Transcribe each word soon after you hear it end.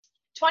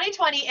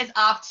2020 is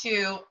off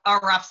to a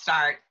rough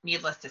start,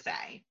 needless to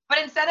say. But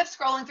instead of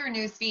scrolling through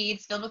news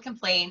feeds filled with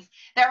complaints,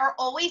 there are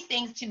always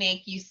things to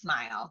make you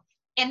smile.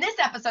 In this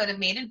episode of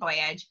Maiden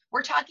Voyage,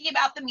 we're talking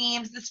about the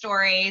memes, the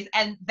stories,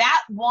 and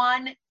that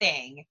one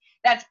thing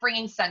that's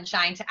bringing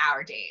sunshine to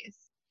our days.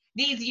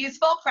 These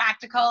useful,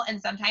 practical,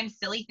 and sometimes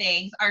silly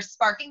things are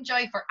sparking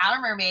joy for our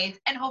mermaids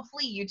and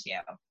hopefully you too.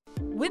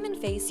 Women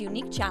face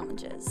unique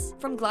challenges,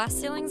 from glass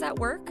ceilings at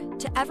work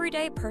to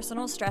everyday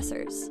personal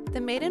stressors.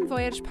 The Maiden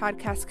Voyage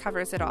podcast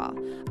covers it all,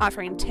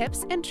 offering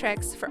tips and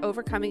tricks for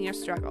overcoming your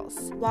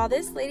struggles. While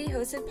this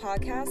lady-hosted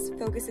podcast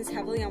focuses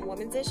heavily on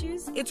women's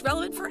issues, it's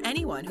relevant for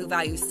anyone who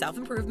values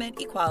self-improvement,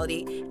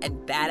 equality,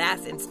 and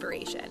badass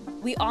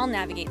inspiration. We all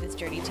navigate this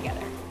journey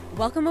together.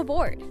 Welcome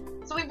aboard.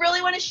 So we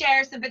really want to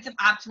share some bits of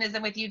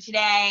optimism with you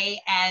today.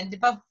 And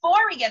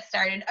before we get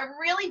started, a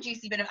really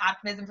juicy bit of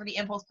optimism for the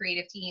Impulse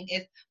Creative team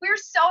is we're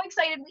so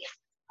excited. We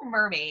have a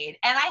mermaid.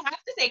 And I have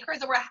to say,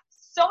 Carissa, we're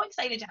so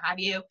excited to have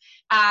you.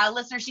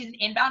 Listener, she's an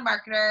inbound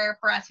marketer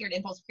for us here at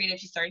Impulse Creative.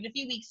 She started a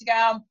few weeks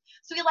ago.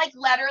 So we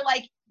let her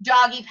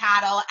doggy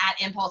paddle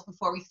at Impulse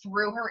before we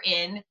threw her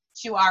in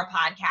to our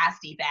podcast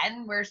deep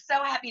end. We're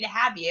so happy to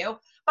have you.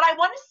 But I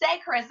want to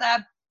say,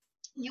 Carissa,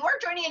 you are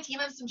joining a team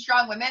of some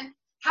strong women.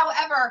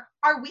 However,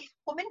 are we a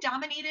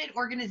woman-dominated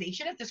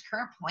organization at this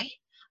current point?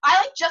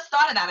 I just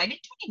thought of that. I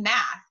didn't do any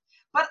math,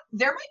 but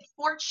there might be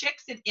more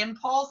chicks at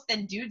Impulse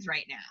than dudes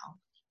right now.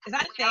 Is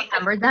that a thing?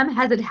 Remember them?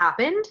 Has it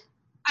happened?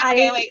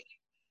 Okay, wait.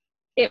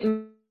 It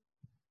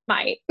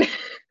might.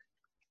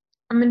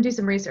 I'm going to do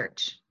some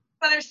research.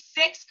 So there's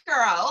 6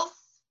 girls.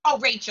 Oh,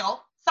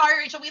 Rachel. Sorry,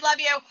 Rachel. We love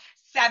you.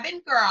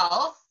 7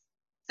 girls.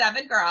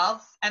 7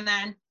 girls. And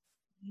then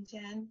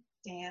Jen,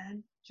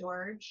 Dan,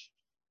 George,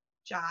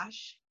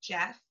 Josh,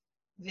 Jeff,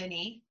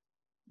 Vinny.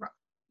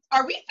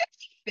 Are we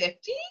 50-50?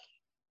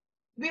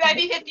 We might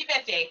be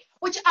 50-50,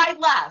 which I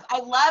love. I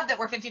love that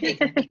we're 50-50.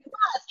 Because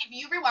if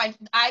you rewind,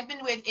 I've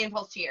been with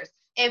Impulse 2 years.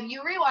 If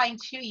you rewind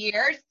 2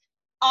 years,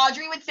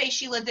 Audrey would say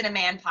she lived in a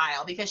man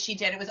pile because she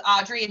did. It was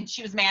Audrey and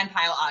she was man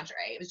pile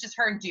Audrey. It was just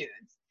her and dudes.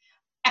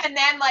 And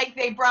then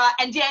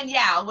and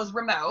Danielle was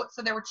remote.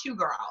 So there were 2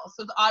 girls.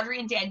 So it's Audrey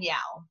and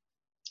Danielle.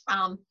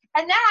 And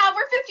now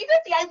we're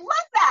 50-50. I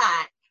love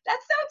that.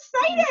 That's so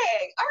exciting.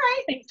 All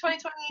right. Thanks.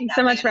 2020. Thanks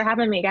so much for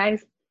having me,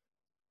 guys.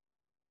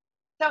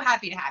 So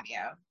happy to have you.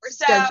 We're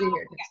stoked to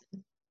hear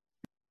this.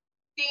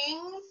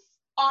 Things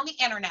on the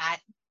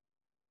internet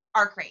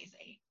are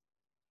crazy.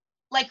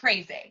 Like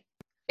crazy.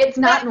 It's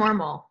not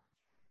normal.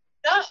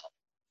 No.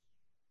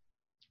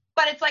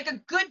 But it's like a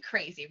good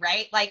crazy,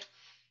 right?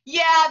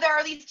 Yeah, there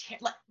are these,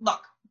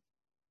 look,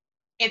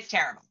 it's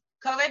terrible.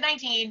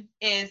 COVID-19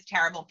 is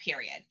terrible,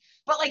 period.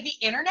 But the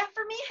internet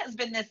for me has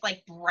been this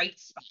bright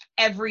spot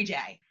every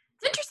day.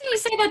 It's interesting you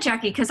say that,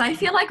 Jackie, because I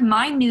feel like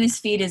my news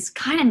feed is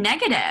kind of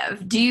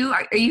negative.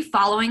 Are you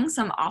following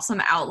some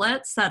awesome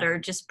outlets that are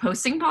just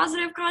posting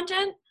positive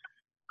content?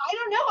 I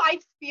don't know. I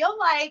feel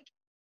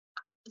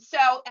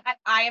so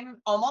I am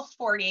almost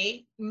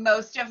 40.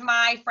 Most of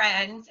my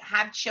friends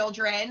have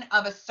children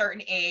of a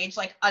certain age,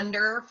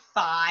 under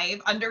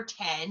 5, under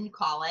 10,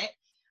 call it.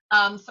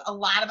 So a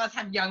lot of us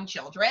have young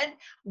children.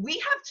 We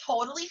have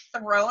totally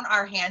thrown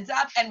our hands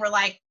up and we're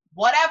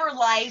whatever,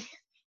 life.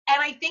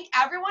 And I think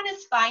everyone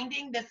is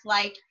finding this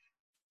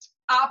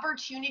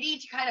opportunity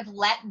to kind of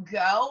let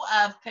go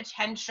of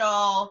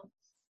potential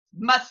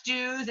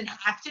must-dos and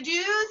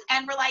have-to-dos.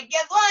 And we're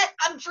guess what?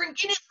 I'm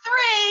drinking at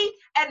 3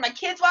 and my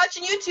kid's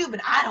watching YouTube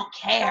and I don't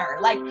care.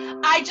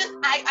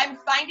 I'm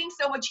finding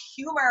so much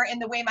humor in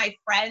the way my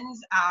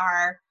friends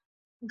are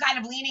kind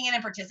of leaning in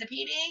and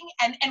participating.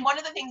 And one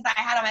of the things that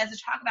I had on my list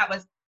to talk about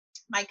was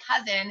my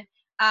cousin,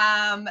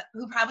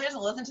 who probably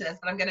doesn't listen to this,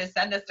 but I'm going to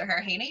send this to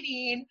her. Hey,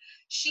 Nadine.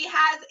 She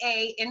has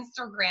a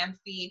Instagram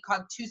feed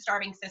called Two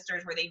Starving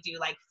Sisters where they do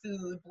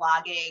food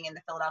blogging in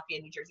the Philadelphia,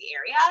 New Jersey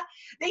area.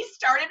 They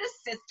started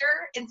a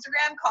sister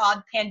Instagram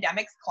called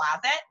Pandemic's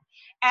Closet.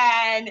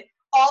 And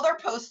all they're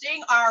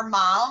posting are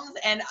moms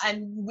and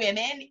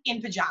women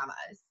in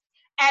pajamas.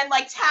 And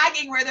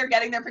tagging where they're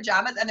getting their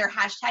pajamas, and their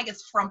hashtag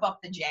is Frump Up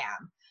the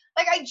Jam.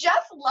 I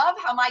just love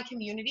how my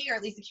community, or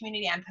at least the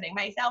community I'm putting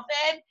myself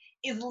in,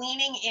 is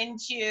leaning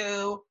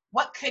into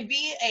what could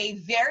be a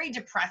very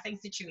depressing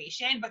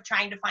situation, but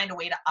trying to find a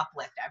way to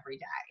uplift every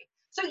day.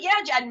 So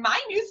yeah, Jen, my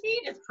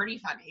newsfeed is pretty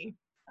funny.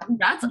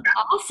 That's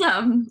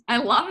awesome. I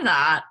love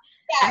that.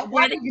 Yeah,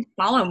 why do you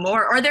follow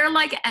more? Are there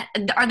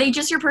are they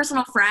just your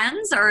personal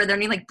friends, or are there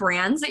any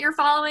brands that you're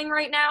following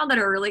right now that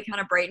are really kind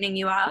of brightening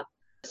you up?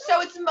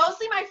 So it's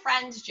mostly my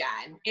friends,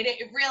 Jen.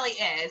 It really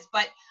is.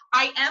 But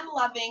I am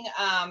loving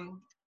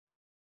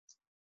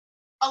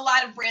a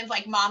lot of brands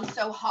like Mom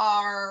So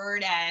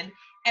Hard and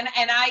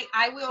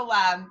I will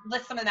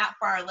list some of that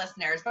for our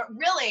listeners. But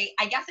really,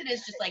 I guess it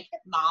is just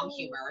mom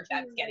humor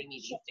that's getting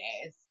me these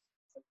days.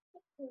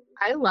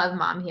 I love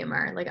mom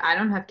humor. I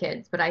don't have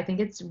kids, but I think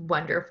it's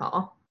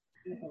wonderful.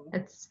 Mm-hmm.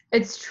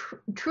 It's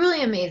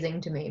truly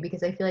amazing to me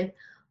because I feel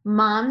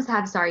moms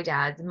have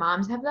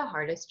the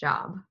hardest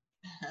job.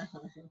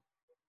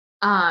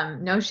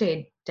 No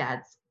shade,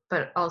 dads,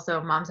 but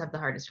also moms have the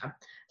hardest job.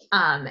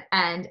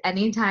 And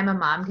anytime a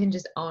mom can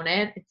just own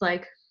it, it's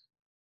like,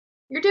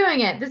 you're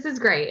doing it. This is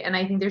great. And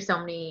I think there's so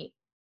many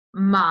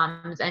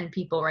moms and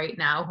people right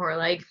now who are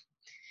like,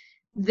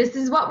 this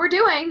is what we're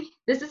doing.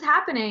 This is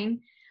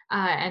happening.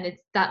 And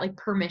it's that like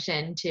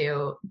permission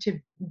to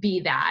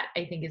be that,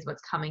 I think, is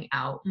what's coming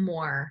out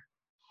more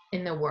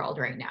in the world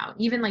right now.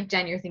 Even like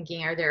Jen, you're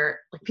thinking, are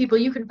there like people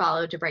you can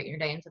follow to brighten your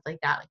day and stuff like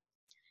that? Like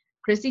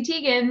Chrissy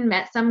Teigen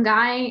met some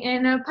guy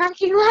in a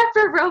parking lot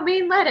for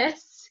romaine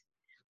lettuce.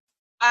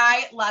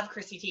 I love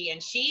Chrissy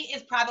Teigen. She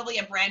is probably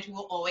a brand who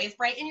will always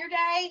brighten your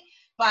day,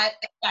 but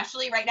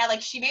especially right now,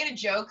 like she made a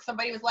joke.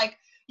 Somebody was like,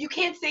 you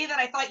can't say that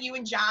I thought you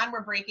and John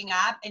were breaking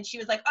up. And she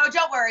was like, oh,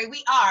 don't worry,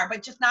 we are,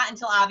 but just not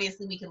until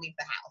obviously we can leave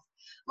the house.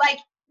 Like,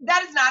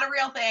 that is not a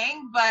real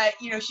thing, but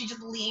you know, she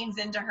just leans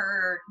into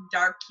her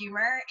dark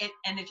humor,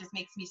 and it just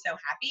makes me so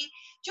happy.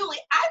 Julie,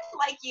 I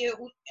like you,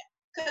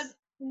 because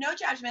no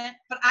judgment,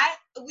 but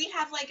we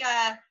have like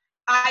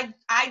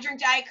I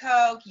drink Diet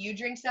Coke, you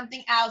drink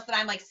something else, and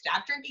I'm like,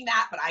 stop drinking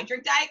that, but I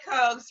drink Diet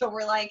Coke, so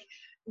we're like,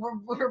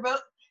 we're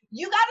both,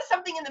 you got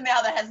something in the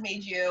mail that has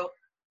made you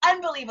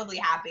unbelievably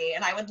happy,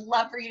 and I would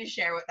love for you to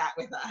share that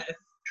with us.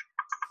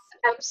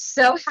 I'm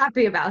so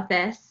happy about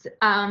this.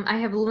 I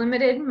have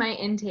limited my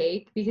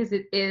intake because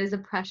it is a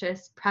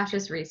precious,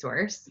 precious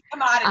resource.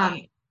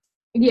 Commodity.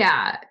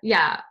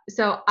 Yeah.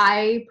 So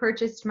I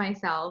purchased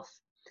myself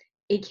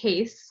a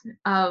case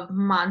of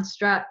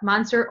Monster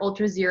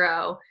Ultra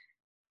Zero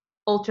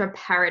Ultra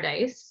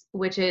Paradise,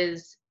 which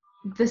is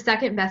the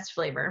second best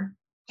flavor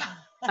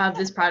of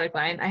this product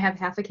line. I have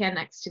half a can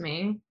next to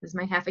me. This is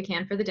my half a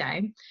can for the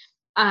day.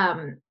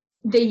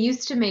 They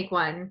used to make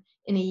one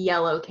in a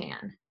yellow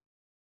can.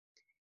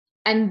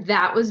 And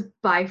that was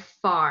by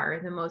far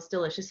the most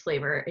delicious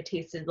flavor. It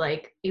tasted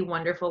like a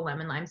wonderful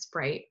lemon lime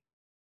Sprite.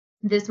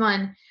 This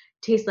one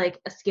tastes like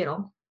a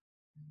Skittle.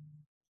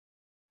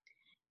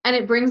 And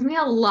it brings me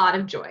a lot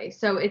of joy.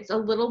 So it's a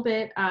little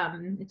bit,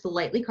 it's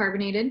lightly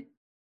carbonated.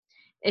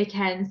 It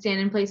can stand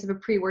in place of a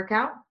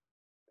pre-workout.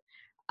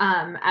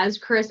 As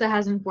Carissa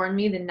has informed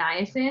me, the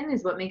niacin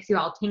is what makes you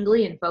all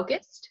tingly and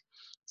focused.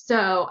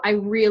 So I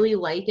really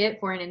like it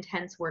for an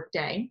intense work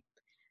day.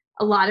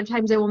 A lot of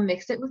times I will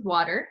mix it with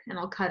water and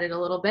I'll cut it a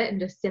little bit and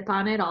just sip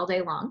on it all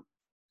day long.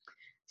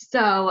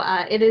 So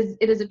it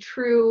is a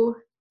true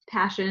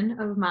passion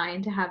of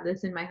mine to have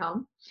this in my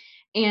home.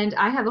 And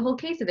I have a whole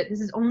case of it.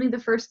 This is only the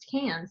first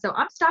can. So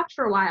I'm stocked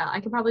for a while. I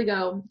could probably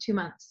go 2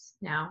 months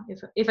now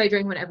if I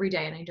drink one every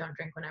day, and I don't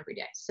drink one every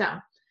day. So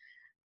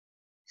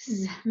this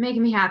is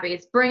making me happy.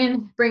 It's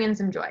bringing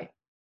some joy.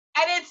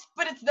 And it's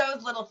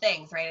those little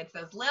things, right? It's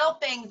those little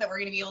things that we're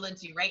going to be able to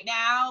do right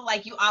now.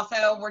 Like you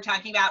also were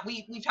talking about,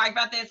 we talked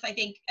about this, I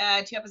think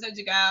 2 episodes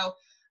ago,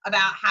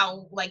 about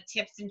how like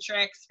tips and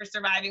tricks for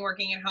surviving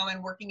working at home,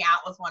 and working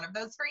out was one of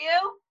those for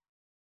you.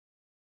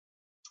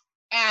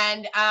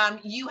 And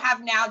you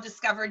have now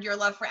discovered your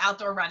love for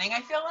outdoor running,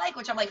 I feel like,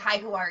 which I'm like, hi,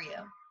 who are you?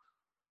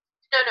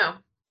 No.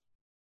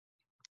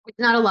 It's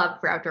not a love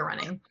for outdoor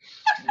running.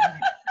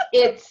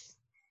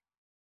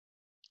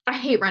 I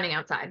hate running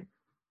outside.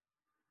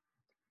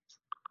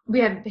 We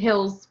have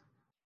hills.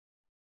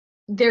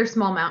 They're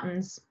small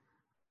mountains.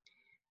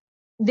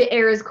 The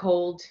air is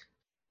cold.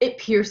 It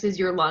pierces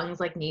your lungs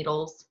like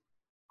needles.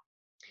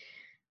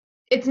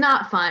 It's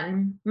not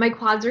fun. My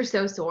quads are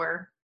so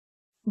sore.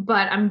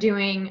 But I'm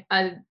doing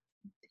a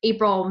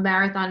April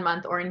Marathon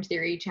Month Orange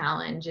Theory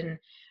Challenge, and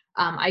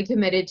I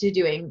committed to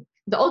doing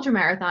the ultra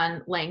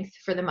marathon length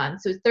for the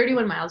month. So it's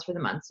 31 miles for the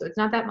month. So it's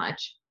not that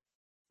much.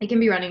 It can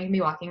be running, it can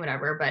be walking,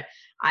 whatever. But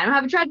I don't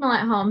have a treadmill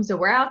at home, so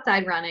we're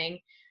outside running.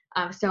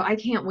 So I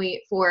can't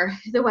wait for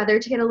the weather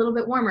to get a little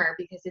bit warmer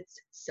because it's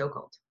so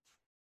cold.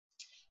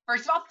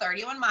 First of all,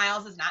 31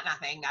 miles is not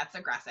nothing. That's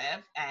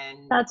aggressive.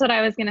 And That's what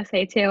I was going to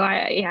say too.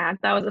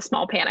 That was a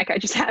small panic I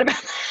just had about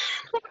that.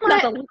 I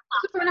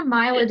could run a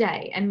mile a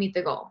day and meet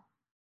the goal.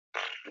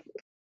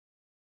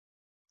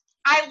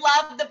 I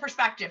love the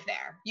perspective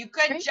there. You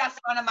could Right? just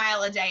run a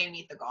mile a day and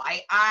meet the goal.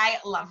 I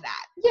love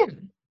that. Yeah.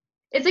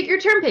 It's like your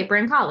term paper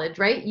in college,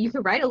 right? You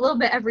could write a little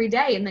bit every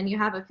day and then you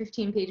have a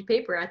 15-page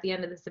paper at the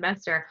end of the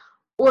semester,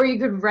 or you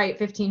could write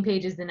 15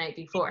 pages the night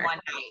before.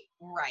 One night.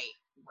 Right.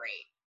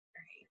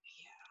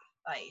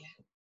 Yeah.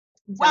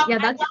 So, Well, yeah, I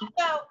that's love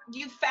though,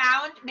 you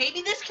found,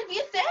 maybe this could be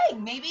a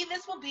thing. Maybe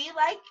this will be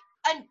like,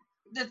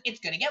 it's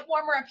going to get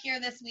warmer up here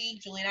this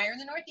week. Julie and I are in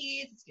the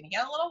Northeast. It's going to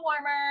get a little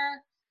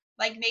warmer.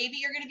 Like maybe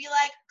you're going to be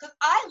like, because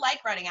I like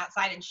running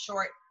outside in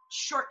short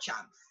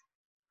chunks,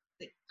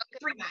 like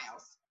 3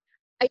 miles.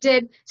 I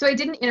did. So I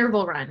did an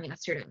interval run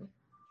yesterday.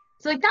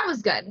 So like that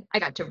was good. I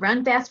got to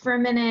run fast for a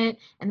minute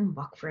and then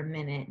walk for a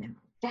minute and then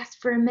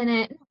fast for a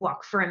minute,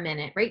 walk for a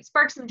minute, right?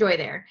 Spark some joy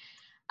there.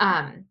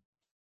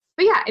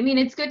 But yeah, I mean,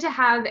 it's good to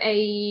have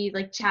a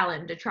like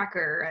challenge, a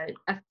tracker,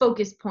 a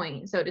focus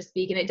point, so to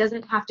speak. And it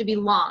doesn't have to be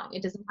long.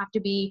 It doesn't have to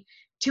be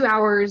 2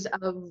 hours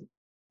of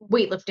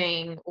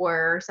weightlifting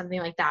or something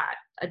like that.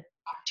 A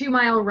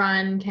 2-mile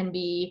run can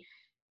be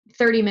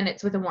 30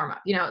 minutes with a warm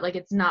up, like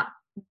it's not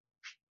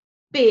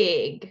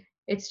big.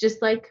 It's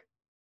just like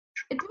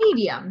It's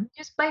medium.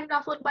 Just bite it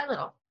off little by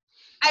little.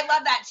 I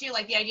love that too,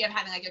 like the idea of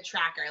having like a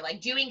tracker,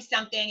 like doing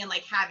something and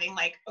like having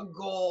like a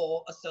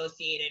goal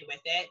associated with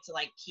it to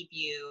like keep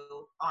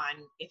you on,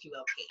 if you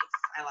will, pace.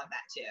 I love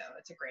that too.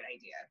 It's a great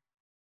idea.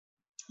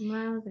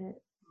 Love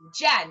it.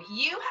 Jen,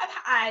 you have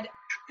had,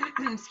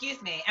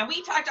 excuse me, and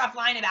we talked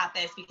offline about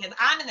this because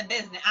I'm in the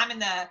business, I'm in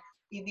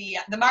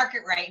the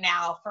market right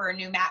now for a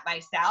new mat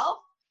myself,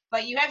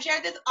 but you have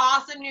shared this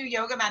awesome new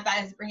yoga mat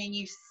that is bringing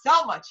you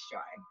so much joy.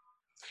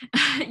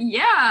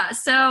 Yeah,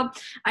 so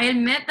I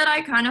admit that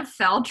I kind of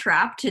fell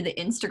trap to the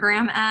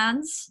Instagram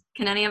ads.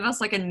 Can any of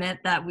us like admit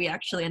that we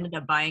actually ended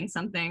up buying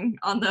something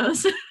on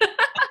those?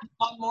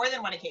 On more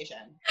than one occasion.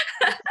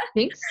 I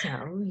think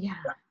so, yeah.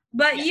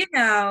 But you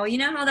know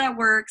how that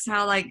works,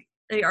 how like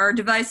our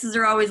devices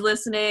are always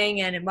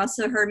listening, and it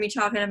must have heard me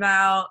talking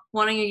about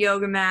wanting a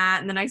yoga mat,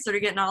 and then I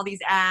started getting all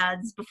these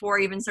ads before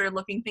I even started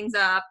looking things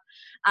up.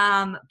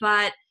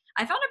 But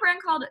I found a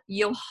brand called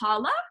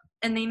Yohala,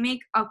 and they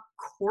make a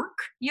cork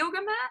yoga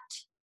mat,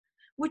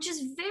 which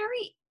is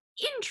very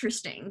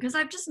interesting because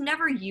I've just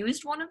never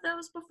used one of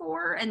those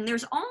before. And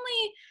there's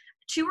only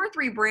 2 or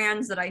 3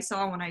 brands that I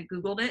saw when I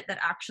Googled it that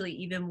actually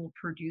even will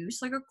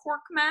produce like a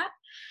cork mat.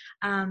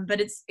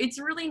 But it's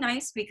really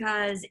nice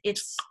because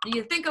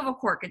you think of a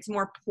cork, it's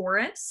more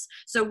porous.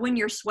 So when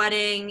you're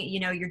sweating,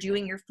 you're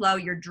doing your flow,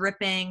 you're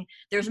dripping,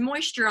 there's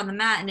moisture on the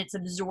mat and it's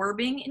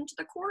absorbing into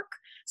the cork.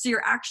 So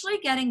you're actually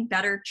getting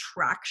better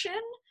traction.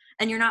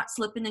 And you're not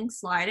slipping and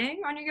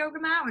sliding on your yoga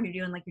mat when you're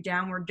doing like your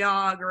downward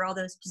dog or all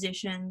those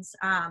positions.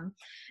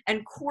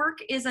 And cork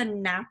is a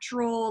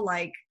natural,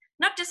 like,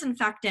 not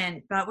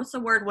disinfectant, but what's the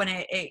word when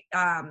it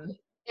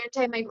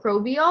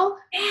Antimicrobial?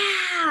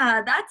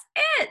 Yeah, that's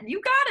it.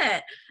 You got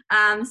it.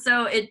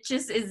 So it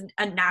just is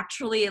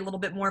naturally a little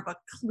bit more of a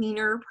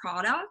cleaner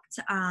product.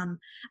 I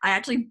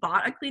actually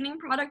bought a cleaning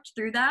product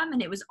through them,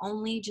 and it was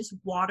only just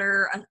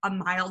water, a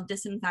mild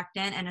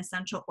disinfectant, and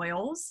essential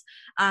oils.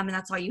 And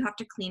that's all you have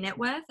to clean it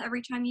with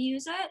every time you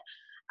use it.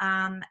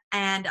 And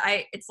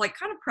it's like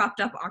kind of propped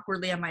up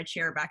awkwardly on my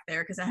chair back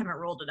there because I haven't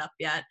rolled it up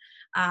yet.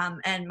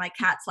 And my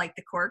cats like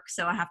the cork,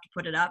 so I have to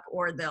put it up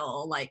or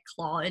they'll like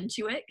claw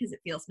into it because it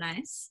feels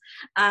nice.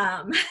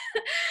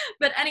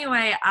 But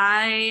anyway,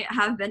 I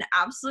have been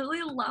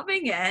absolutely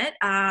loving it.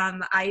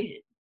 I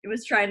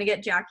was trying to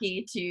get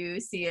Jackie to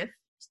see if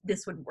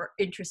this would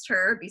interest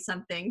her, be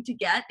something to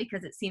get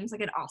because it seems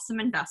like an awesome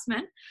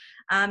investment.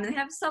 They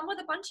have some with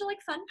a bunch of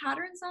like fun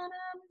patterns on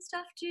them and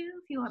stuff too.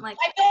 If you want, like,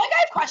 I feel like I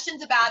have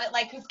questions about it,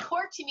 like, because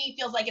cork to me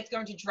feels like it's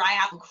going to dry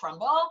out and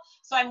crumble.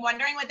 So I'm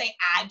wondering what they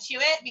add to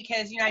it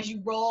because as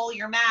you roll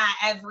your mat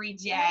every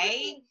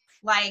day,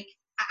 like,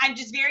 I'm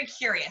just very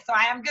curious. So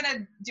I am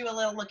gonna do a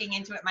little looking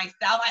into it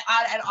myself.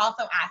 I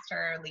also asked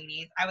her,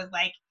 ladies, I was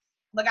like,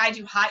 look, I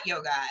do hot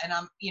yoga, and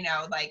I'm,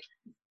 like.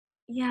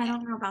 Yeah, I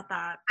don't know about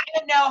that. I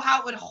don't know how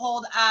it would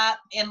hold up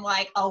in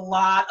like a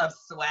lot of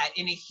sweat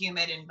in a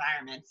humid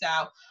environment. So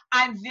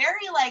I'm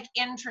very like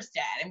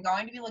interested. I'm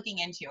going to be looking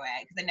into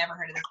it because I never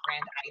heard of this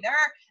brand either.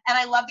 And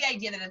I love the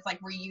idea that it's like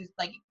reused,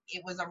 like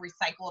it was a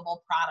recyclable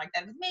product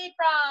that it was made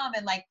from,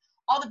 and like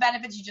all the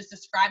benefits you just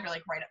described are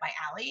like right up my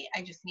alley.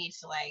 I just need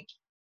to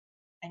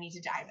I need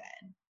to dive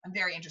in. I'm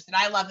very interested.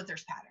 I love that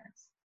there's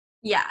patterns.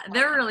 Yeah,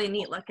 they're really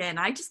neat looking.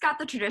 I just got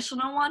the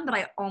traditional one, but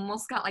I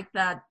almost got like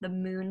the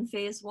moon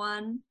phase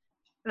one.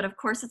 But of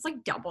course, it's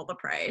like double the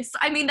price.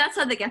 I mean, that's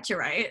how they get you,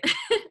 right?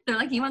 They're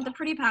like, you want the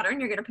pretty pattern,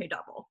 you're going to pay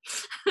double.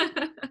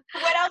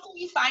 What else are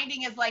you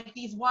finding is like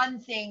these one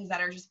things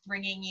that are just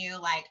bringing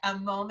you like a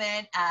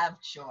moment of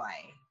joy?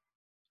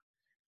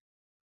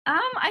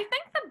 I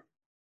think the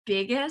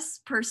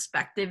biggest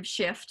perspective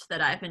shift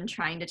that I've been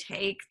trying to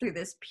take through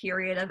this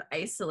period of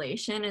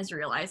isolation is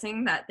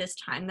realizing that this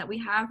time that we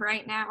have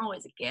right now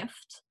is a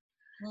gift.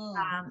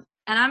 And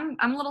I'm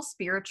a little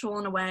spiritual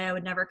in a way. I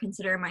would never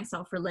consider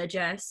myself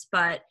religious,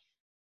 but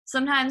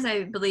sometimes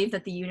I believe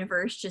that the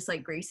universe just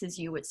like graces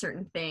you with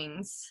certain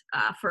things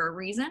for a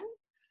reason.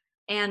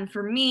 And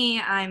for me,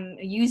 I'm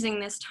using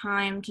this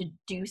time to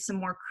do some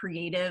more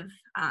creative,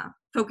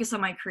 focus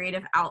on my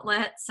creative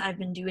outlets. I've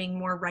been doing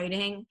more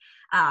writing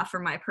for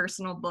my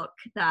personal book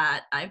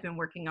that I've been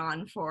working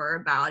on for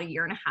about 1.5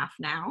 years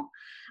now.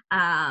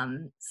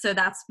 So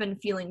that's been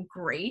feeling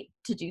great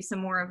to do some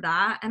more of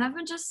that. And I've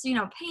been just,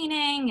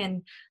 painting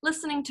and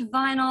listening to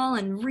vinyl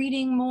and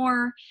reading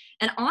more.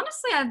 And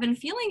honestly, I've been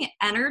feeling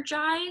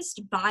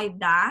energized by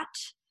that.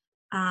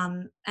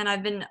 And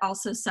I've been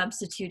also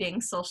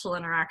substituting social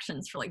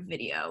interactions for like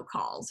video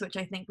calls, which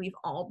I think we've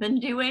all been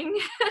doing.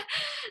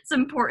 It's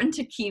important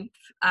to keep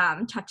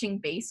touching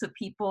base with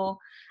people.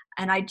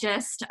 And I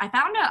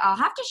found I'll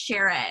have to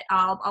share it.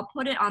 I'll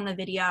put it on the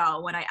video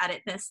when I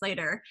edit this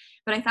later.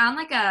 But I found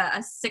like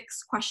a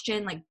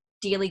 6-question like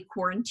daily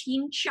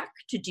quarantine check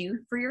to do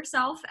for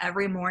yourself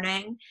every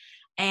morning.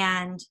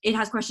 And it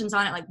has questions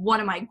on it like, what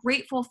am I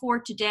grateful for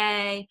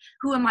today?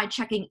 Who am I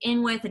checking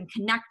in with and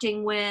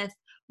connecting with?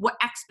 what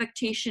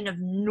expectation of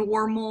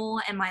normal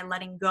am I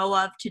letting go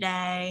of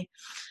today?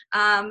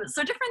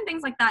 So different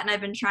things like that. And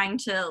I've been trying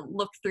to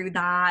look through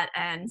that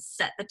and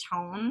set the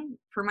tone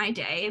for my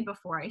day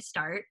before I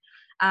start.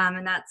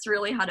 And that's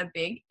really had a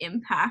big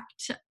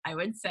impact, I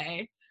would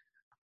say.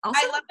 Also,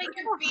 I love that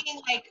you're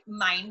being like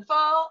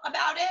mindful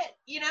about it,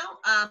 you know?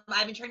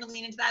 I've been trying to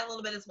lean into that a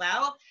little bit as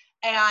well.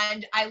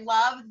 And I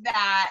love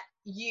that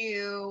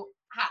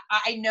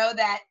I know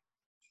that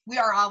we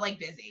are all like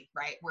busy,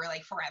 right? We're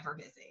like forever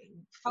busy,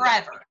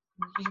 forever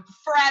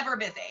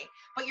busy.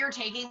 But you're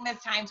taking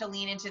this time to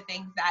lean into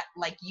things that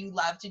like you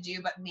love to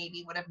do, but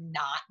maybe would have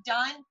not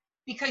done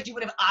because you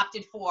would have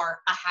opted for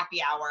a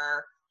happy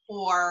hour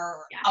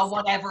or a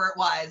whatever it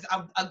was,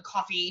 a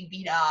coffee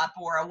beat up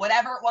or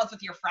whatever it was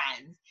with your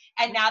friends.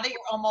 And now that you're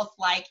almost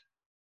like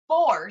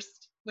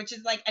forced, which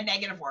is like a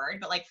negative word,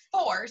 but like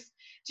forced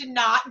to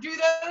not do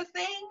those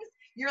things,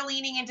 you're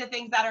leaning into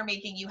things that are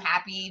making you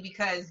happy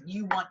because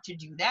you want to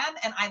do them.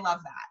 And I love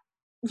that.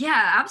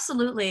 Yeah,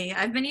 absolutely.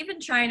 I've been even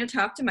trying to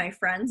talk to my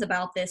friends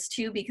about this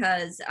too,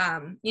 because,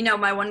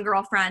 my one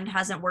girlfriend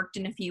hasn't worked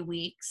in a few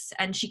weeks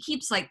and she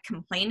keeps like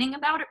complaining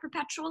about it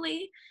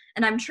perpetually.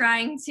 And I'm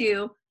trying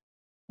to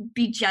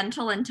be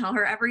gentle and tell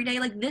her every day,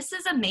 like, this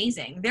is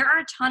amazing. There are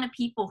a ton of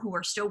people who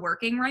are still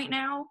working right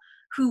now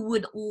who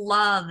would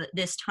love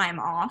this time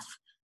off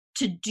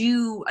to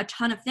do a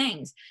ton of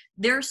things.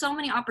 There are so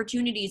many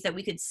opportunities that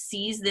we could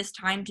seize this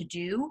time to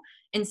do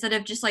instead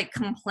of just like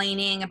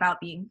complaining about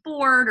being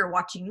bored or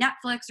watching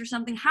Netflix or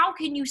something. How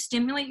can you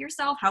stimulate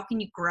yourself? How can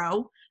you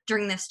grow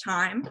during this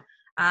time?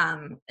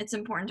 It's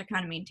important to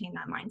kind of maintain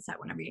that mindset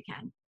whenever you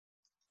can.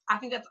 I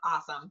think that's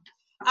awesome.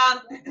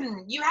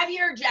 You have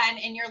your Jen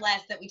in your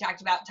list that we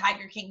talked about,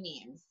 Tiger King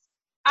memes.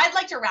 I'd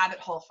like to rabbit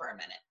hole for a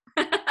minute.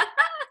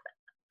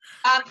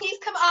 Please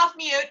come off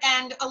mute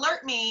and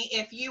alert me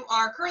if you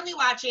are currently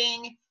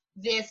watching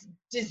this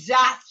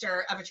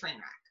disaster of a train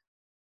wreck.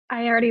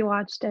 I already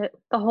watched it,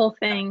 the whole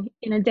thing,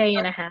 in a day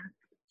and a half.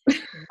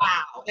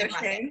 Wow.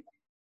 Impressive.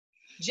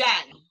 Jen.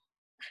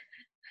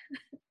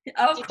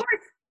 Oh, of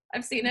course.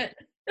 I've seen it.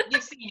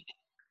 You've seen it.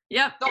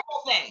 Yep. The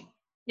whole thing.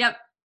 Yep.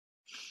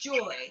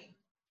 Julie.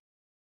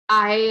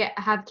 I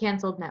have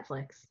canceled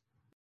Netflix.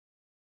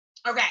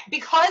 Okay.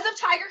 Because of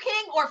Tiger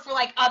King or for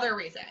like other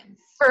reasons?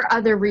 For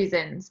other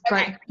reasons.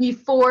 Okay.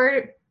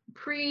 But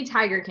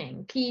pre-Tiger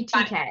King,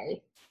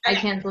 PTK, I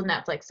canceled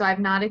Netflix. So I've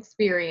not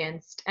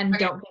experienced and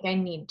don't think I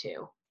need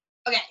to.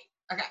 Okay.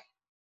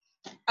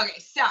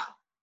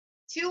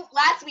 So,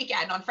 last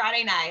weekend on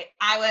Friday night,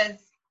 I was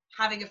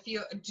having a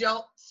few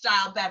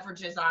adult-style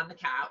beverages on the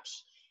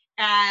couch.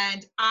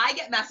 And I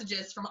get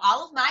messages from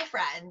all of my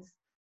friends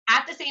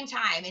at the same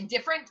time in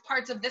different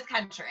parts of this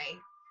country.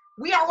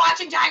 We are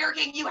watching Tiger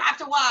King. You have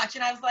to watch.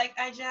 And I was like,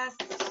 it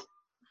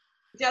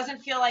doesn't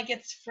feel like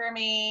it's for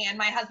me. And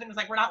my husband was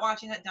like, we're not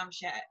watching that dumb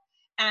shit.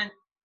 And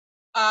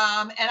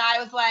I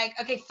was like,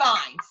 okay,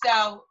 fine.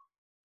 So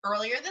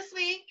earlier this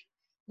week,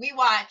 we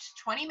watched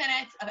 20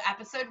 minutes of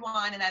episode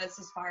 1, and that is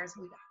as far as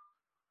we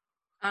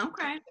got.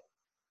 Okay.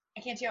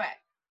 I can't do it.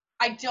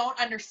 I don't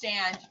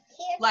understand.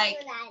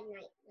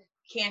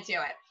 Can't do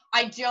it.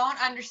 I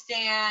don't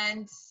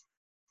understand.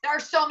 There are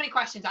so many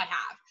questions I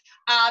have.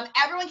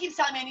 Everyone keeps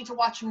telling me I need to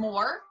watch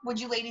more. Would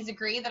you ladies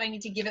agree that I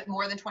need to give it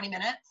more than 20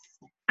 minutes?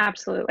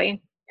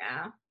 Absolutely.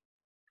 Yeah.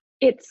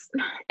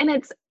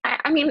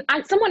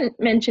 Someone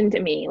mentioned to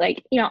me,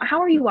 like, how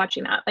are you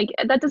watching that? Like,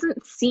 that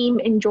doesn't seem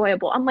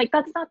enjoyable. I'm like,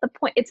 that's not the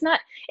point. It's not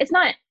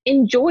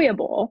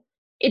enjoyable.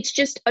 It's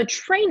just a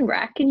train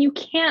wreck and you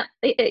can't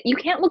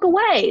look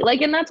away.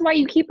 Like, and that's why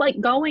you keep like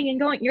going and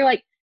going. You're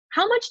like,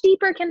 how much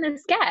deeper can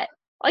this get?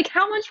 Like,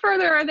 how much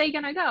further are they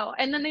going to go?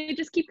 And then they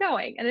just keep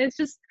going. And it's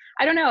just,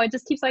 I don't know. It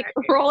just keeps like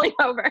rolling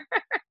over.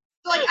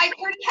 So, like, I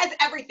heard it has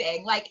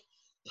everything, like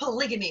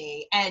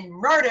polygamy and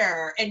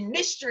murder and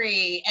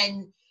mystery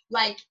and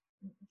like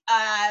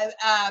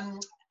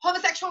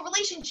homosexual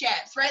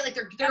relationships, right? Like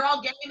they're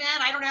all gay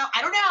men. I don't know.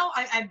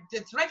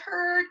 That's what I've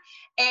heard.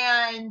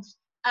 And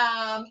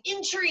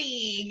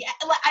intrigue.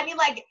 I mean,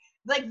 like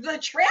the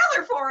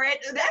trailer for it,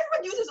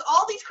 everyone uses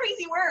all these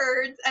crazy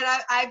words. And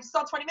I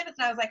saw 20 minutes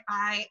and I was like,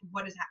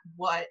 what is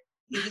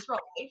this real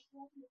life?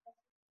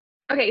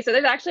 Okay, so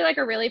there's actually like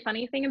a really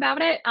funny thing about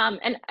it.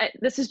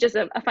 This is just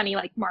a funny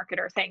like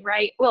marketer thing,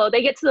 right? Well,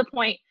 they get to the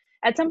point,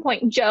 at some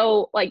point,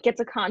 Joe like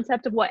gets a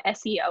concept of what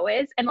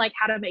SEO is and like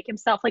how to make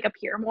himself like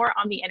appear more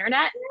on the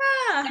internet.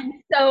 Yeah. And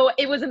so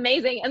it was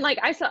amazing. And like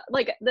I saw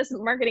like this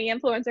marketing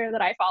influencer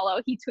that I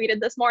follow, he tweeted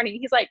this morning.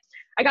 He's like,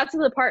 I got to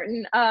the part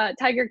in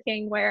Tiger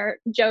King where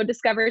Joe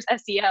discovers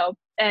SEO,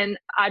 and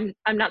I'm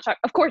not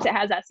shocked. Of course, it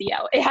has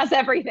SEO. It has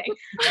everything.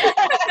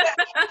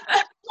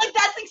 Like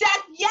that's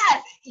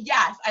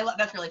yes.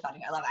 That's really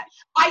funny. I love that.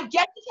 I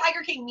get the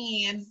Tiger King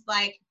memes,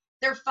 like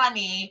they're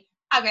funny.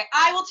 Okay,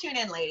 I will tune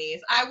in,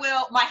 ladies. I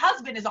will. My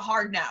husband is a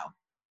hard no.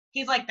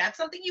 He's like, that's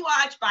something you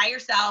watch by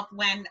yourself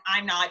when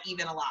I'm not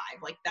even alive.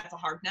 Like, that's a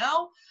hard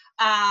no.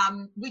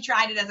 We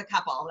tried it as a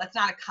couple. That's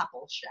not a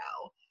couple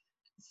show.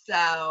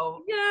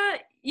 So. Yeah,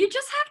 you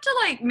just have to,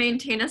 like,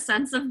 maintain a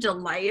sense of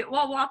delight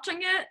while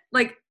watching it.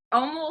 Like,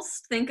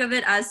 almost think of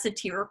it as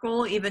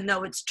satirical, even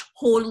though it's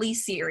totally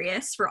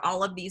serious for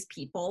all of these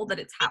people that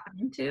it's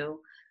happening to.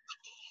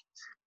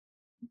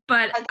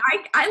 But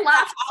I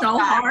laughed so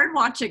hard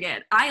watching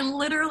it. I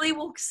literally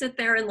will sit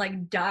there and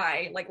like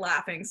die, like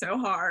laughing so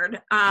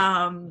hard.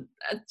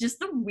 Just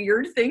the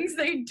weird things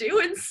they do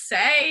and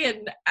say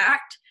and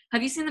act.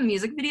 Have you seen the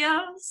music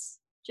videos,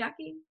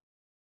 Jackie?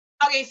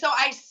 Okay, so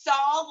I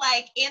saw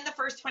like in the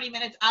first 20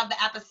 minutes of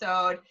the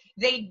episode,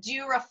 they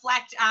do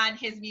reflect on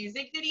his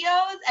music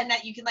videos and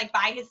that you can like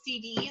buy his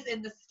CDs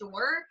in the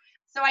store.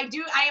 So I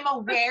am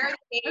aware that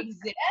they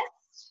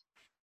exist,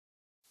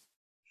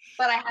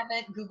 but I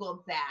haven't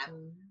Googled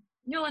them.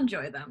 You'll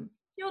enjoy them.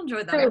 You'll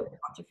enjoy them. So,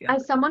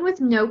 as someone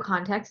with no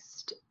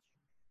context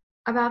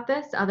about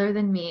this other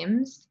than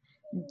memes,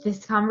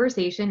 this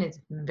conversation is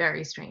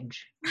very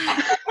strange.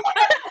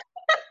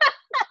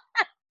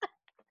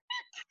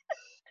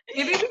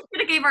 Maybe we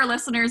should have gave our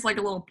listeners like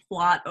a little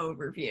plot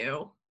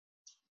overview.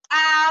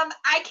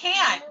 I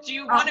can't. Do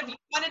you want to do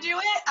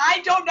it?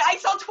 I don't know. I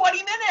saw 20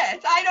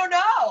 minutes. I don't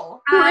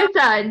know.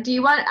 Carissa, do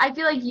you want? I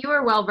feel like you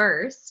are well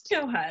versed.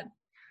 Go ahead.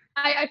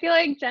 I feel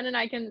like Jen and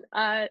I can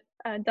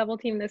double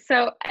team this.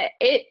 So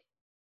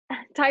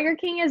Tiger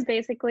King is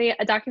basically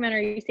a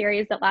documentary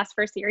series that lasts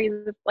for a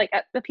series of like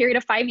a period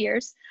of 5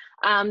 years.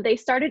 They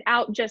started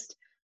out just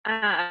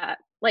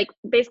like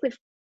basically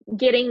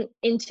getting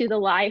into the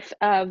life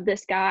of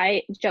this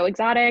guy, Joe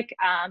Exotic.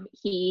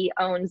 He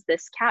owns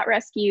this cat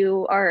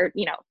rescue or,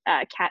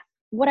 cat,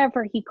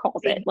 whatever he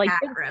calls it, like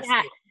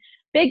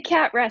big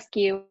cat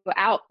rescue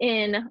out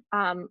in,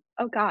 oh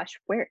gosh,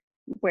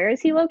 where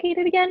is he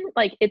located again?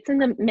 Like it's in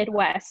the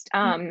Midwest.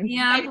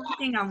 Yeah, I'm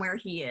looking on where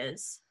he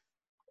is.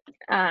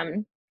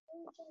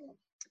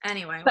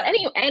 Anyway. But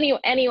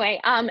anyway,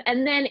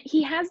 and then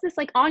he has this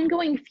like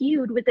ongoing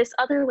feud with this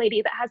other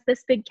lady that has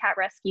this big cat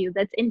rescue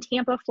that's in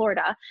Tampa,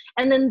 Florida.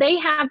 And then they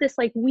have this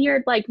like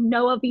weird, like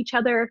know of each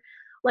other,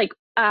 like,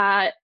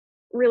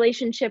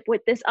 relationship with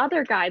this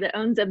other guy that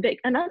owns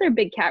another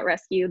big cat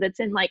rescue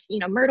that's in like,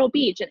 Myrtle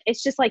Beach. And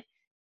it's just like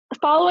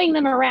following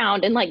them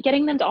around and like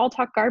getting them to all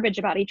talk garbage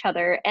about each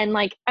other. And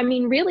like, I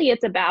mean, really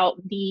it's about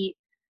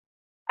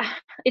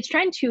it's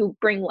trying to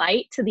bring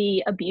light to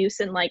the abuse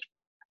and like,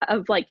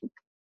 of like,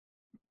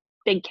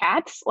 big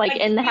cats, like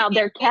and how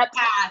they're kept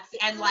cats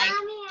and like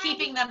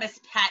keeping them as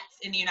pets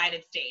in the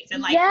United States,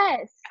 and like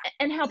yes,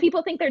 and how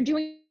people think they're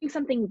doing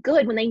something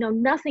good when they know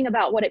nothing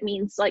about what it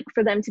means like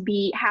for them to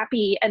be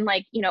happy and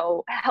like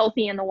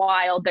healthy in the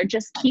wild. They're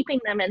just keeping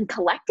them and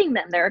collecting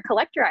them. They're a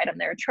collector item,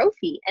 they're a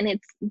trophy, and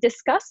it's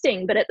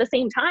disgusting. But at the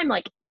same time,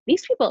 like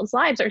these people's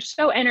lives are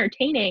so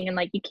entertaining and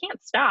like you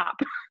can't stop.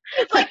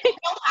 It's like the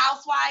Real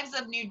Housewives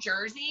of New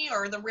Jersey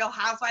or the Real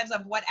Housewives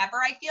of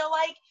whatever, I feel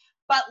like.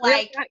 But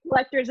like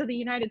collectors of the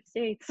United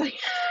States.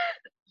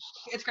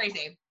 It's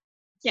crazy.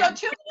 Yeah. So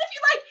tune in if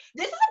you like.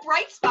 This is a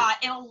bright spot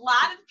in a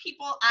lot of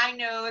people I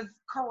know's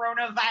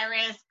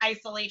coronavirus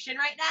isolation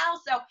right now.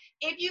 So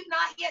if you've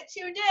not yet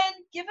tuned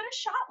in, give it a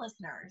shot,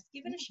 listeners.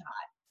 Give it a shot.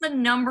 The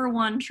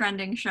 #1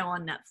 trending show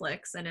on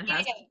Netflix, and it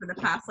has been for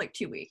the past like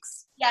 2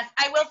 weeks. Yes,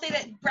 I will say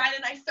that Brad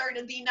and I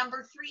started the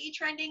 #3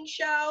 trending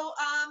show,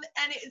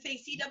 and it is a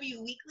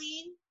CW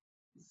Weekly.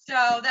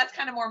 So that's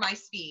kind of more my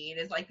speed,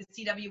 is like the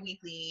CW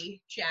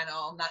Weekly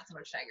channel, not so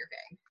much Tiger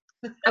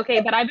King. Okay,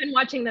 but I've been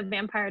watching the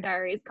Vampire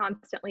Diaries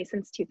constantly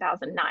since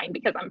 2009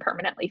 because I'm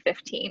permanently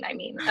 15. I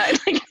mean, I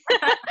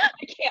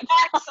can't.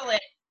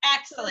 Excellent.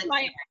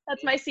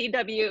 That's my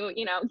CW,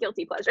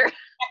 guilty pleasure.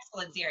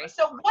 Excellent series.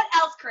 So what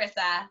else,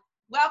 Carissa?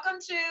 Welcome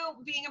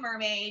to Being a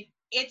Mermaid.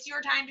 It's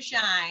your time to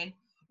shine.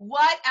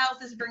 What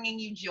else is bringing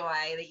you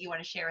joy that you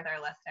want to share with our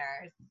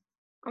listeners?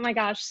 Oh my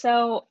gosh.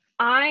 So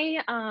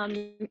I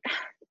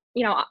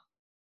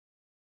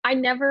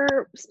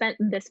never spent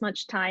this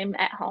much time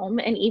at home,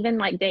 and even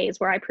like days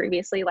where I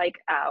previously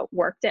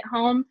worked at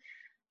home,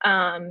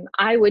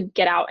 I would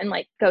get out and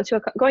like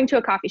going to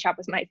a coffee shop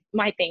was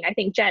my thing. I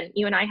think Jen,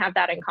 you and I have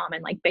that in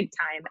common, like big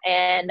time.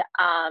 And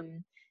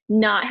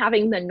not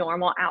having the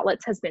normal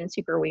outlets has been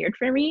super weird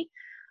for me.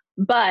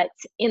 But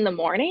in the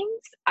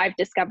mornings, I've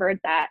discovered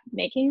that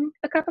making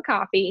a cup of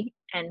coffee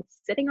and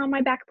sitting on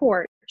my back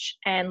porch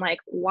and like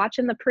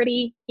watching the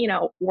pretty,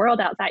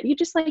 world outside, you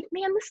just like,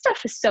 man, this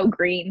stuff is so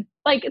green.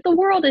 Like the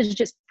world is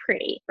just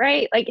pretty,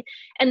 right? Like,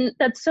 and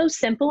that's so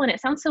simple and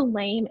it sounds so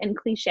lame and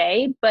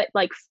cliche, but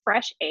like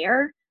fresh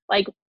air,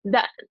 like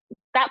that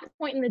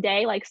point in the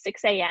day, like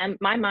 6 a.m.,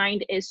 my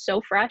mind is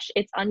so fresh.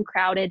 It's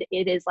uncrowded.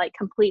 It is like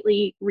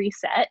completely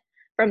reset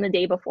from the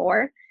day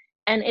before.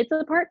 And it's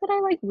a part that I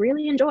like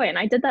really enjoy. And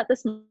I did that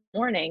this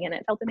morning and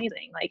it felt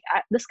amazing. Like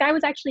the sky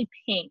was actually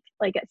pink,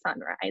 like at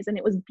sunrise, and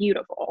it was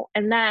beautiful.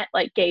 And that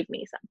like gave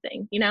me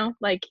something,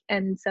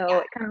 and so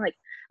it kind of like,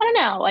 I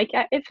don't know, like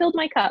it filled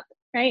my cup.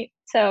 Right.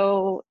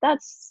 So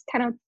that's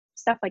kind of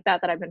stuff like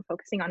that I've been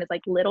focusing on, is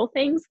like little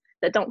things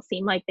that don't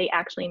seem like they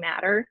actually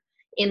matter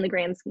in the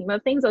grand scheme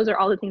of things. Those are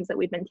all the things that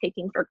we've been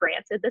taking for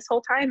granted this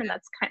whole time. And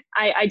that's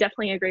I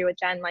definitely agree with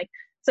Jen. Like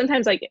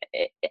sometimes like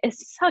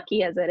it's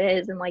sucky as it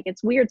is, and like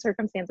it's weird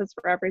circumstances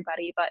for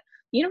everybody, but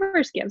the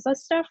universe gives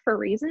us stuff for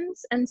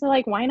reasons, and so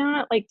like why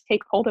not like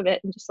take hold of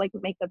it and just like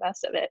make the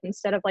best of it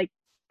instead of like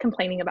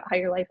complaining about how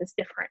your life is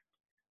different.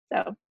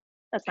 So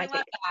that's my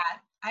take.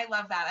 I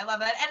love that. And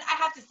I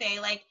have to say,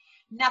 like,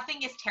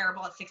 nothing is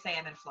terrible at 6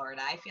 a.m. in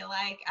Florida. I feel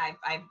like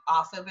I've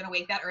also been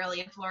awake that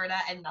early in Florida,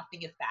 and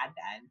nothing is bad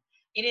then.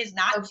 It is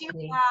not too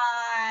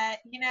hot,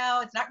 you know,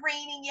 it's not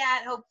raining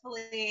yet,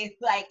 hopefully.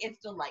 Like, it's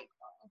delightful.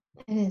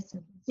 It is.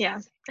 Yeah.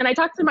 And I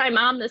talked to my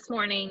mom this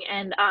morning,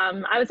 and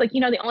I was like,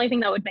 you know, the only thing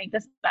that would make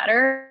this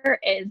better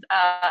is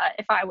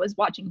if I was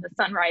watching the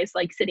sunrise,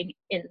 like sitting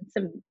in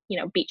some, you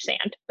know, beach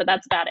sand. But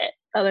that's about it.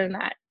 Other than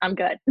that, I'm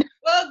good.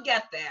 We'll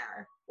get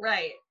there.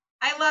 Right.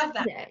 I love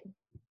that.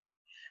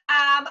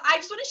 I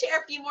just want to share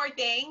a few more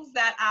things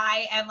that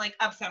I am like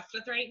obsessed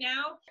with right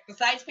now.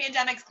 Besides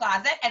Pandemic's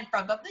Closet and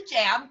From Up the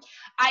Jam,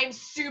 I'm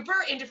super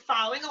into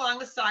following along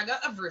the saga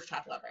of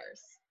Rooftop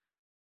Lovers.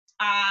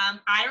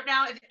 I don't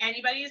know if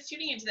anybody is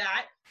tuning into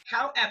that.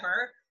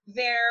 However,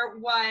 there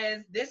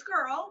was this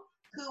girl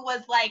who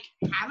was like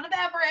having a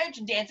beverage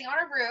and dancing on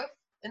a roof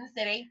in the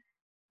city,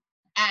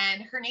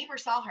 and her neighbor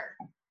saw her.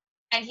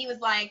 And he was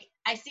like,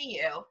 I see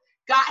you.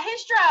 Got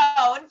his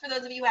drone, for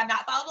those of you who have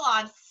not followed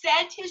along,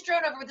 sent his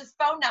drone over with his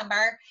phone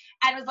number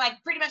and was like,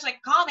 pretty much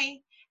like, call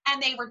me.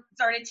 And they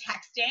started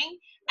texting,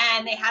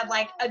 and they had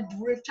like a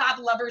Rooftop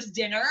Lovers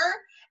dinner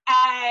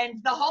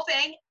and the whole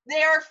thing.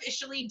 They're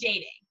officially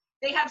dating.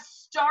 They have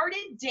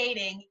started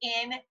dating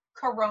in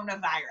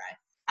coronavirus.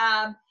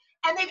 And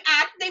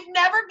they've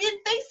never been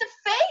face to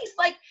face.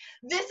 Like,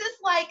 this is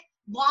like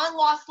long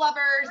lost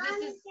lovers.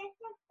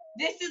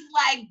 This is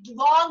like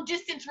long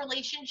distance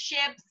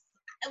relationships.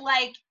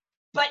 Like,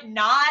 but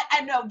not, I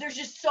don't know, there's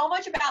just so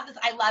much about this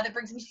I love. It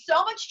brings me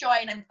so much joy,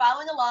 and I'm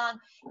following along,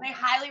 and I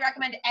highly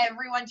recommend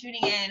everyone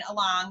tuning in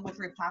along with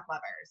Rooftop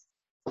Lovers.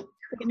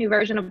 Like a new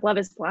version of Love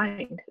is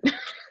Blind.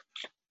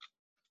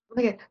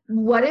 Okay,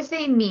 what if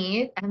they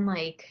meet and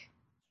like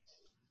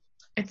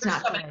it's There's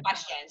not so many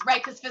questions,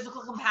 right? Because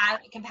physical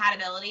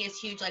compatibility is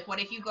huge. Like, what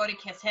if you go to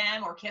kiss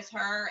him or kiss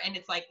her and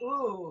it's like,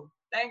 ooh,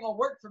 that ain't gonna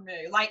work for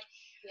me. Like,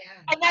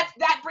 yeah. And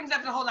that brings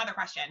up a whole nother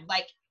question.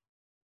 Like,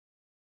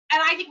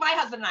 and I think my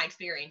husband and I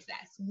experienced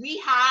this. We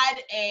had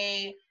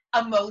a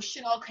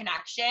emotional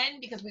connection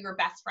because we were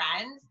best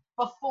friends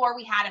before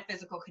we had a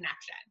physical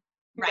connection,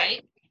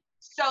 right?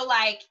 So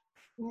like,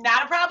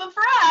 not a problem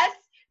for us,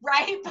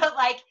 right? But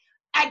like,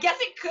 I guess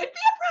it could be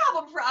a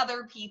problem for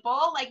other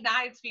people, like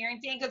not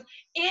experiencing, because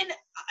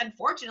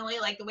unfortunately,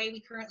 like the way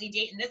we currently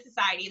date in this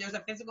society, there's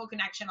a physical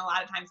connection a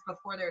lot of times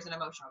before there's an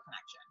emotional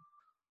connection.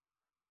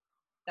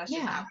 That's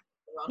just how.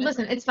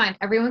 Listen, it's fine.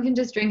 Everyone can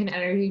just drink an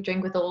energy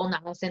drink with a little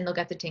niacin. They'll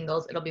get the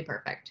tingles. It'll be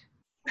perfect.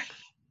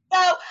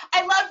 So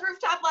I love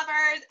Rooftop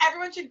Lovers.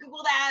 Everyone should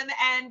Google them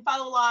and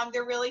follow along.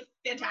 They're really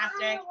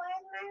fantastic.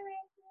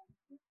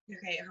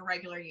 Okay, her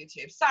regular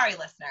YouTube. Sorry,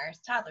 listeners.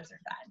 Toddlers are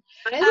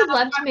fun. I would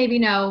love to maybe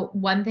know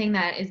one thing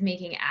that is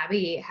making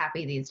Abby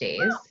happy these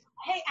days. Oh,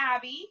 hey,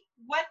 Abby.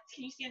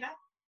 Can you stand up?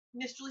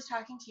 Miss Julie's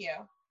talking to you.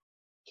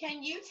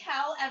 Can you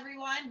tell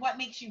everyone what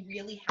makes you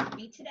really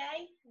happy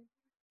today?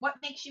 What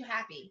makes you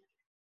happy?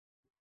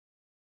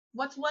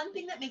 What's one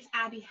thing that makes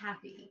Abby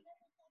happy?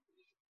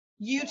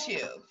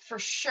 YouTube, for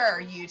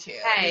sure,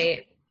 YouTube.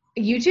 Hey,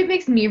 YouTube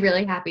makes me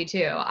really happy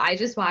too. I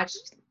just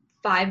watched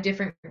 5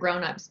 different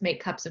grown-ups make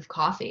cups of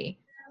coffee,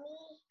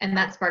 and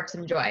that sparked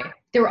some joy.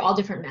 They were all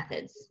different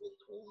methods.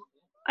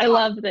 I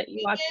love that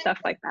you watch stuff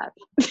like that.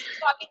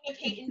 Talking to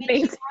Peyton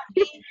makes you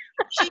happy.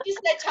 She just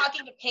said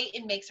talking to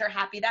Peyton makes her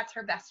happy. That's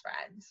her best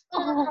friend.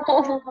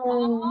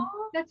 Oh,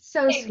 that's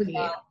so sweet.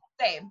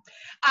 Same.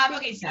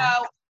 Okay, so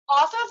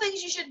also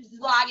things you should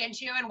log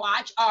into and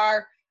watch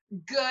are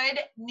Good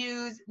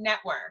News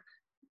Network.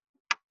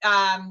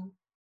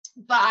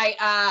 By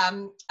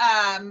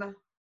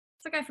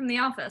it's the guy from The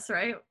Office,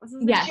 right? What's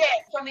his name? Yeah,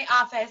 from The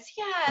Office.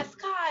 Yes,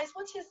 guys,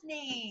 what's his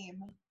name?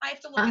 I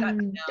have to look it up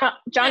now.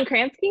 John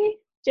Krasinski?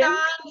 John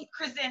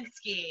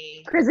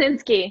Krasinski.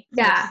 Krasinski.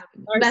 Yeah,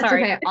 that's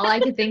okay. All I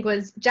could think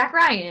was Jack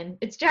Ryan.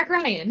 It's Jack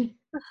Ryan.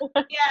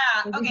 Yeah.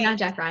 Okay. He's not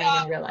Jack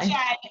Ryan in real life. Jen,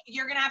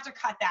 you're gonna have to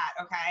cut that,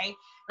 okay?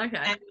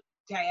 Okay.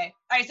 Okay.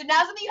 All right. So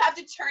now something you have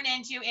to turn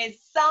into is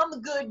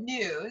some good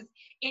news.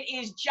 It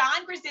is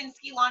John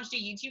Krasinski launched a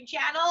YouTube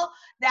channel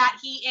that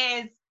he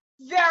is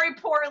very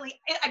poorly.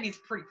 I mean, it's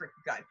pretty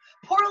freaking good.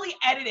 Poorly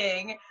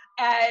editing.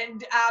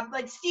 And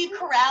like Steve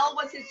Carell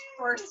was his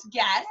first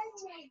guest,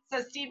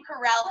 so Steve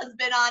Carell has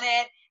been on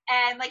it,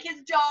 and like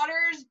his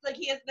daughters, like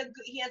he has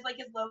like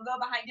his logo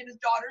behind him. His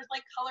daughters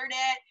like colored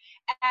it,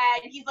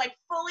 and he's like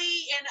fully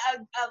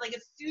in a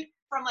suit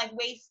from like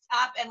waist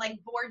up and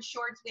like board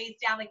shorts waist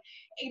down, like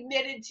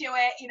admitted to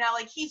it. You know,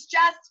 like he's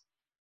just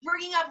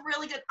bringing up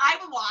really good. I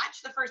would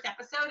watch the first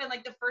episode, and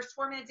like the first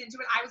 4 minutes into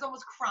it, I was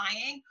almost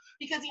crying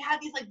because he had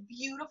these like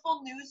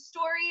beautiful news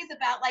stories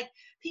about like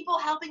people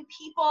helping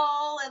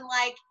people, and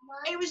like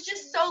it was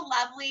just so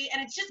lovely, and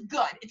it's just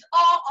good. It's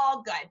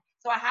all good.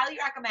 So I highly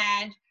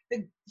recommend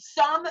the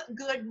Some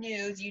Good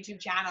News YouTube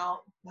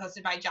channel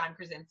hosted by John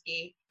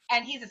Krasinski.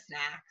 And he's a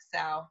snack,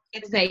 so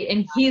it's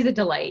and he's a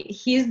delight.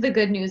 He's the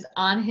good news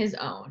on his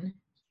own.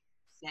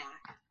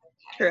 snack.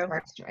 True.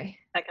 Sparks joy.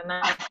 Second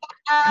that.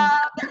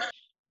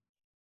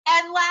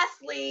 And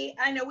lastly,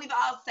 I know we've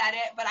all said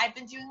it, but I've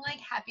been doing like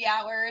happy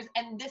hours,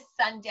 and this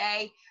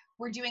Sunday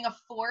we're doing a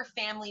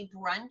 4-family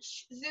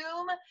brunch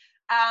Zoom.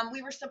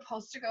 We were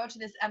supposed to go to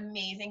this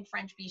amazing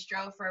French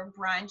bistro for a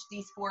brunch,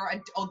 these 4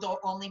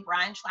 adult-only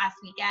brunch last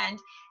weekend,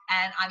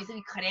 and obviously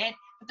we couldn't.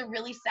 But the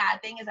really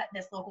sad thing is that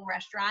this local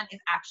restaurant is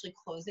actually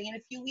closing in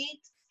a few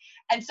weeks,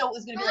 and so it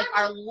was going to be like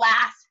our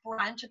last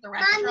brunch at the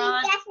restaurant.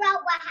 Mommy, guess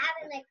what?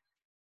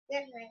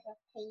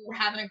 We're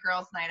having a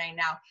girls' night, I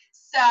know.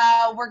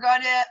 So we're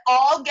going to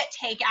all get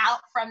takeout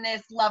from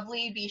this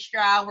lovely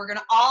bistro. We're going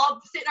to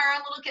all sit in our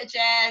own little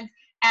kitchens,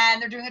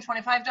 and they're doing a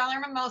 $25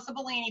 mimosa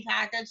Bellini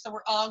package, so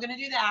we're all going to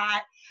do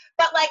that.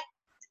 But, like,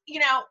 you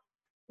know,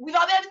 we've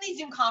all been having these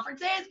Zoom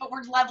conferences, but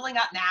we're leveling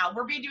up now.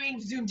 We'll be doing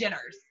Zoom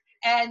dinners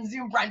and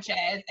Zoom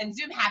brunches and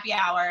Zoom happy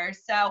hours.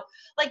 So,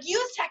 like,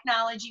 use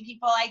technology,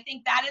 people. I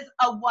think that is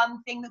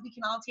one thing that we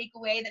can all take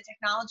away, that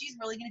technology is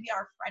really going to be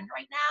our friend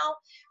right now.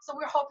 So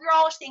we hope you're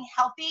all staying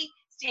healthy,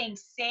 staying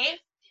safe,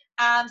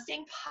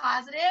 staying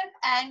positive,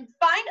 and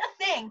find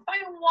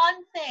one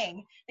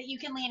thing that you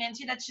can lean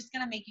into that's just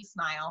going to make you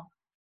smile.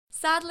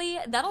 Sadly,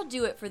 that'll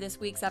do it for this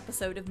week's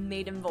episode of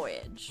Maiden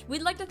Voyage.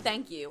 We'd like to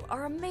thank you,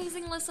 our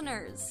amazing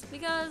listeners,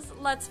 because,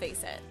 let's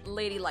face it,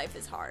 lady life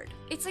is hard.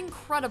 It's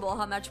incredible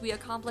how much we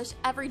accomplish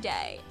every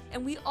day,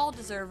 and we all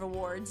deserve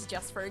awards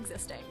just for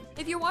existing.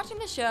 If you're watching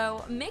the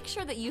show, make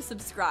sure that you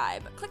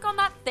subscribe, click on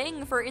that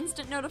thing for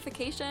instant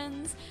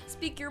notifications,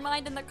 speak your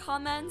mind in the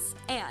comments,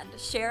 and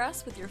share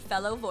us with your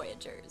fellow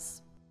Voyagers.